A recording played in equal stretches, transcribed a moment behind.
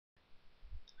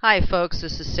Hi folks,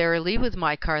 this is Sarah Lee with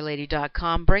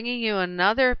MyCarLady.com bringing you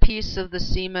another piece of the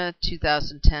SEMA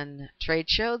 2010 trade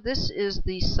show. This is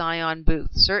the SCION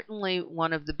booth. Certainly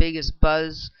one of the biggest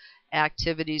buzz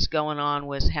activities going on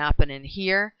was happening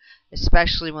here,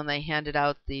 especially when they handed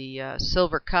out the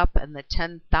silver cup and the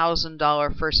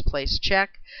 $10,000 first place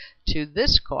check to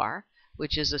this car,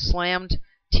 which is a slammed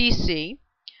TC.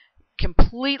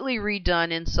 Completely redone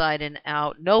inside and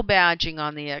out, no badging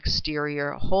on the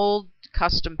exterior, whole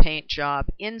custom paint job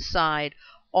inside,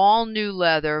 all new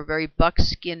leather, very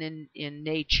buckskin in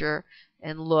nature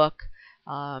and look.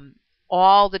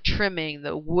 All the trimming,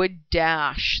 the wood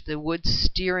dash, the wood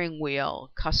steering wheel,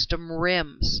 custom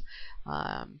rims.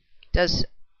 Does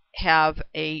have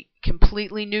a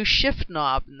completely new shift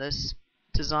knob in this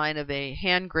design of a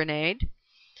hand grenade.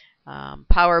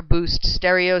 Power boost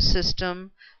stereo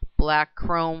system, black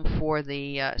chrome for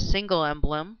the single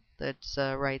emblem that's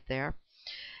right there.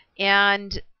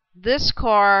 And this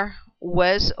car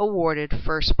was awarded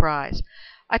first prize.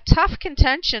 A tough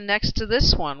contention next to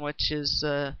this one, which is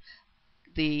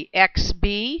the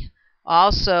XB,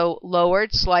 also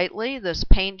lowered slightly. This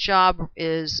paint job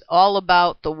is all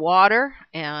about the water,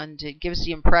 and it gives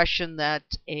the impression that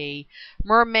a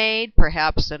mermaid,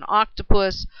 perhaps an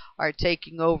octopus, are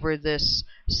taking over this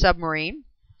submarine.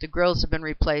 The grills have been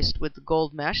replaced with the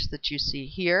gold mesh that you see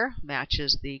here,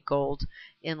 matches the gold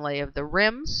inlay of the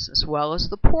rims as well as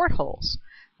the portholes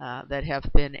that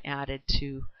have been added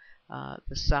to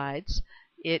the sides.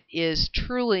 It is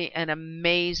truly an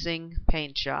amazing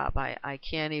paint job. I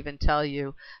can't even tell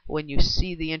you when you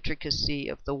see the intricacy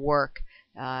of the work.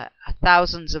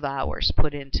 Thousands of hours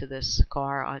put into this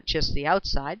car on just the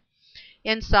outside.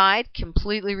 Inside,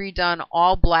 completely redone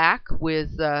all black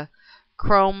with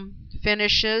chrome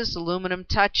finishes, aluminum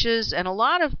touches, and a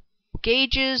lot of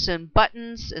gauges and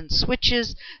buttons and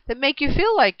switches that make you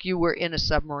feel like you were in a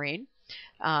submarine.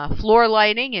 Floor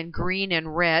lighting in green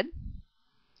and red,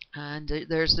 and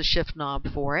there's the shift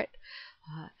knob for it.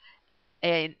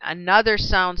 Another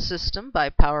sound system by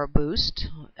Power Boost,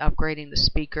 upgrading the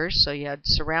speakers, so you had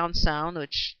surround sound,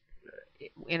 which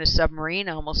in a submarine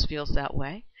almost feels that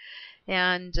way.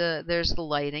 And there's the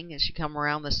lighting as you come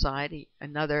around the side,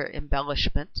 another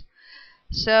embellishment.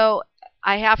 So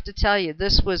I have to tell you,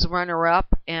 this was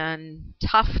runner-up and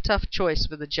tough choice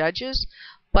for the judges.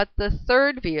 But the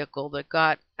third vehicle that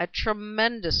got a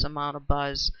tremendous amount of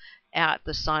buzz at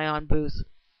the SCION booth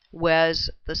was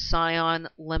the SCION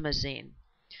Limousine.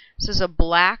 This is a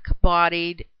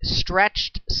black-bodied,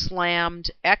 stretched,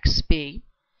 slammed XB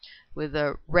with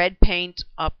a red paint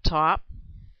up top.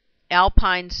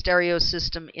 Alpine stereo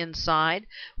system inside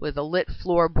with a lit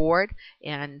floorboard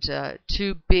and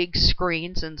two big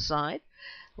screens inside.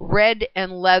 Red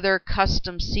and leather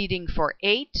custom seating for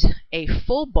 8, a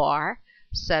full bar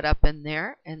set up in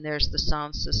there, and there's the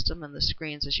sound system and the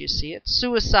screens as you see it.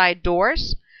 Suicide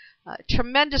doors.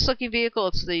 Tremendous looking vehicle.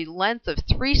 It's the length of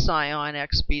 3 SCION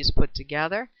XBs put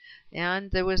together, and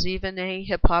there was even a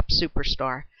hip-hop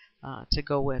superstar to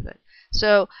go with it.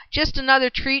 So just another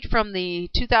treat from the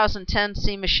 2010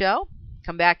 SEMA show.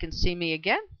 Come back and see me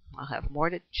again. I'll have more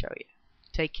to show you.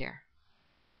 Take care.